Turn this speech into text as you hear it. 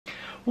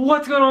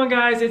What's going on,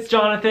 guys? It's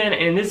Jonathan, and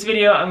in this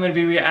video I'm going to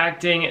be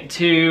reacting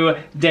to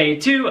day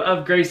 2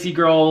 of Gracie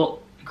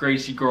Gold's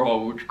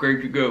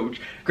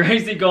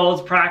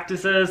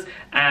practices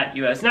at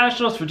US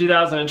Nationals for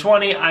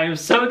 2020. I am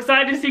so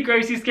excited to see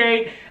Gracie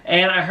skate,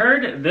 and I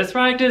heard this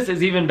practice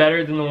is even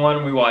better than the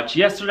one we watched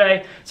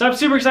yesterday, so I'm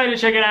super excited to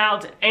check it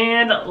out,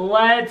 and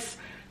let's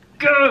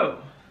go!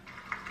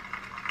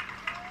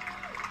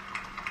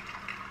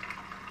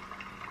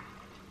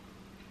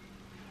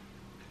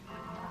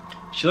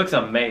 She looks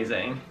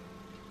amazing.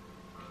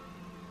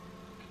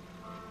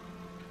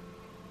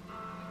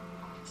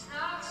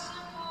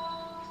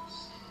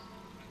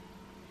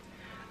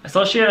 I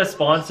saw she had a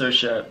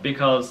sponsorship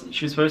because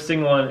she was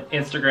posting on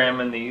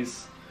Instagram in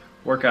these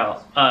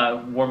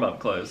warm-up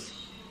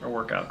clothes, or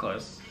workout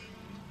clothes.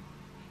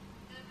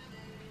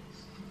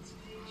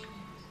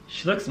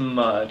 She looks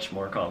much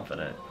more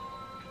confident.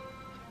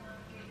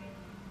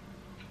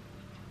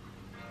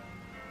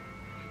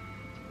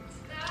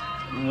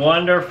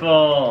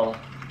 Wonderful.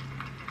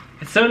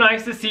 It's so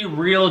nice to see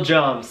real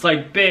jumps,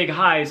 like big,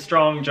 high,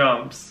 strong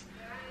jumps.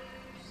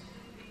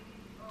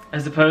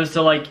 As opposed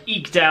to like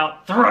eked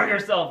out, throw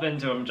yourself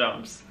into them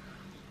jumps.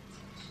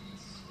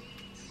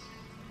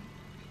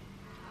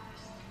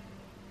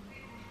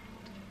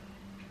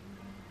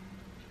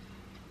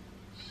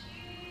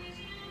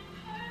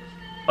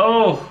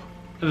 Oh,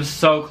 it was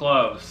so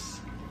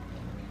close.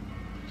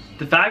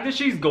 The fact that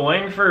she's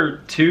going for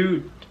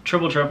 2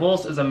 triple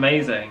triples is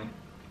amazing.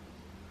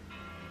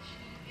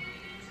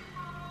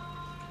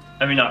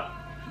 I mean, not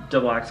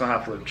double axel,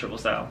 half loop, triple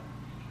style.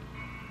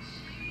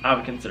 I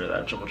would consider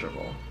that a triple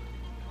triple.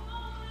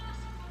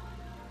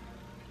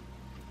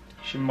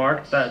 She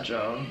marked that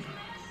jump.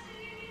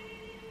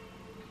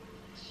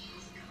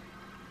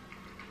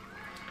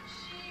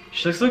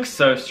 She just looks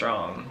so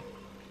strong.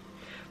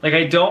 Like,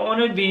 I don't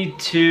want to be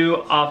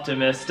too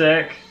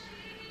optimistic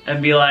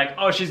and be like,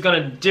 oh, she's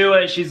gonna do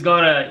it, she's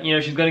gonna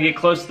get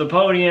close to the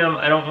podium.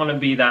 I don't want to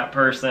be that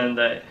person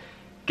that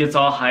gets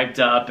all hyped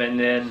up and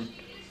then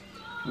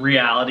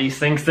reality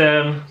sinks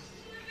in.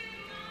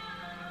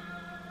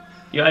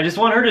 Yeah, I just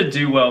want her to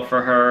do well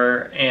for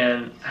her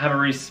and have a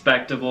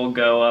respectable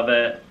go of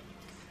it.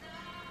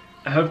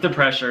 I hope the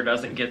pressure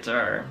doesn't get to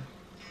her.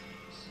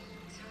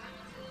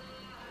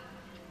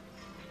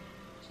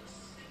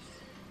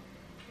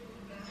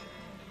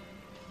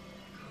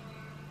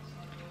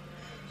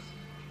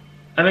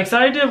 I'm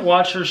excited to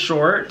watch her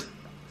short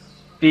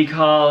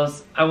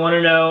because I want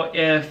to know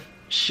if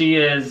she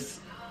is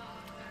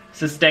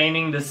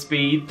sustaining the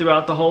speed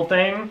throughout the whole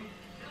thing.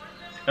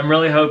 I'm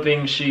really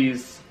hoping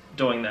she's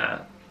doing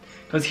that.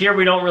 Because here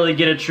we don't really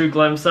get a true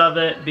glimpse of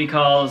it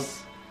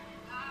because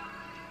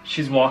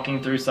she's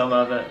walking through some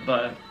of it,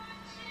 but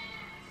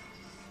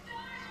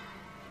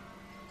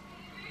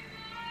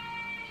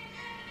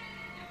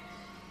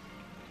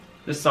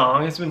this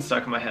song has been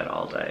stuck in my head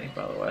all day,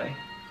 by the way.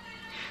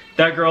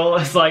 That girl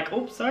is like,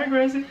 oops, sorry,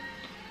 Gracie.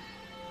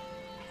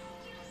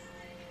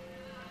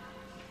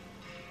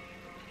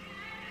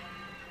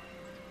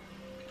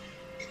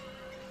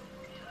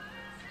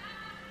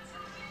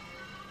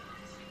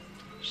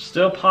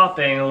 Still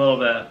popping a little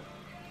bit.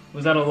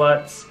 Was that a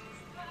Lutz?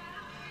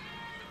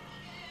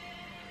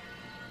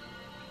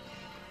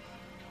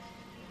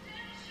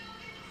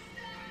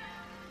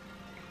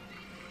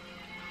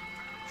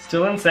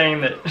 Still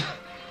insane that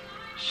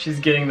she's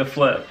getting the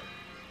flip.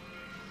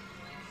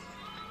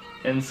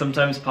 And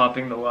sometimes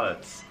popping the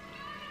Lutz.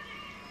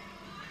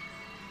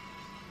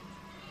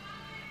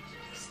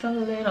 Just a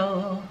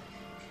little.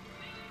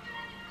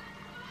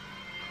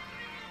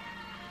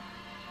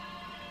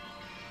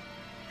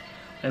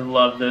 I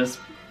love this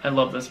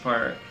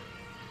part.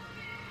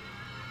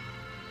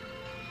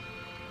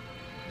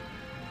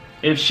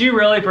 If she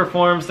really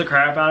performs the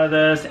crap out of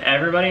this,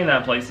 everybody in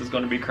that place is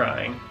going to be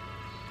crying.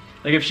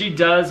 Like, if she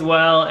does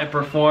well and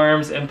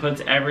performs and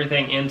puts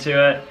everything into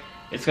it,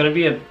 it's going to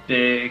be a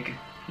big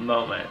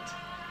moment.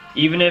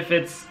 Even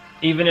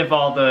if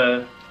all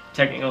the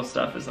technical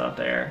stuff is not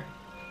there.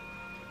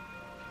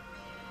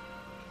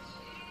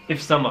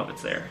 If some of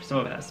it's there. Some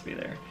of it has to be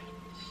there.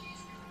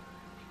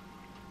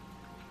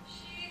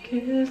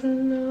 That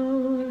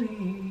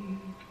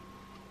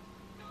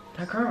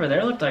girl over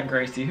there looked like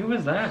Gracie. Who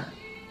was that?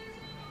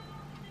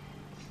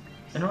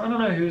 I don't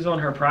know who's on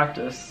her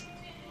practice.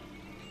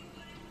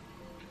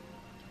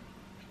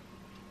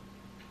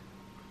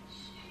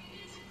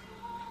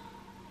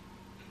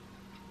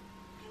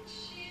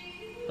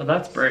 Oh,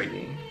 that's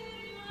Brady.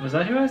 Was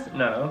that who I said?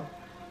 No.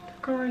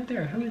 That girl right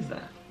there. Who is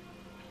that?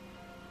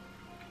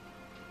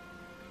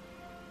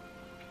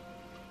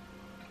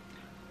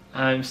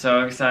 I'm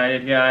so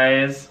excited,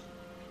 guys.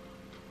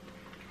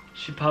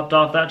 She popped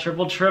off that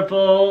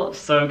triple.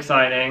 So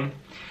exciting.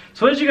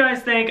 So what did you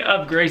guys think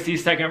of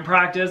Gracie's second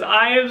practice?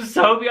 I am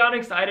so beyond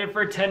excited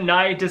for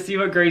tonight to see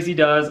what Gracie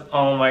does.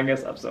 Oh my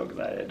goodness, I'm so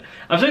excited.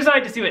 I'm so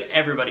excited to see what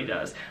everybody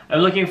does.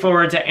 I'm looking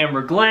forward to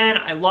Amber Glenn.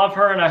 I love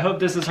her and I hope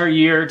this is her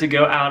year to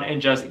go out and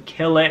just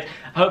kill it.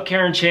 I hope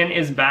Karen Chin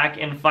is back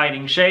in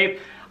fighting shape.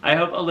 I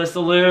hope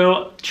Alyssa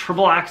Liu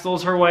triple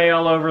axels her way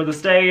all over the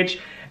stage.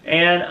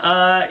 And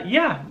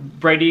yeah,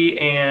 Brady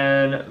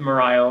and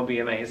Mariah will be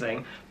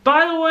amazing.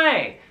 By the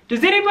way,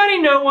 does anybody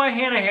know why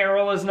Hannah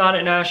Harrell is not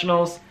at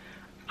Nationals?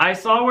 I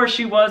saw where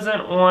she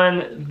wasn't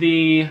on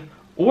the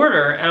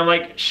order, and I'm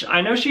like,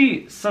 I know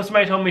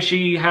somebody told me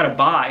she had a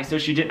bye, so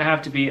she didn't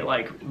have to be at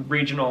like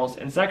regionals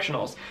and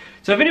sectionals.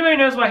 So if anybody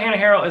knows why Hannah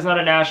Harrell is not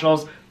at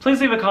Nationals, please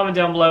leave a comment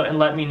down below and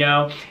let me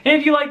know. And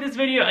if you like this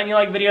video and you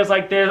like videos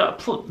like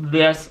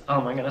this,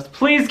 oh my goodness,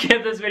 please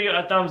give this video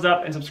a thumbs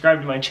up and subscribe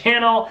to my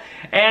channel.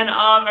 And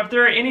if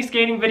there are any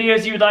skating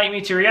videos you would like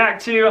me to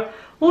react to,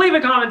 leave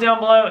a comment down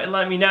below and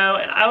let me know.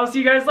 And I will see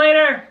you guys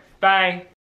later. Bye.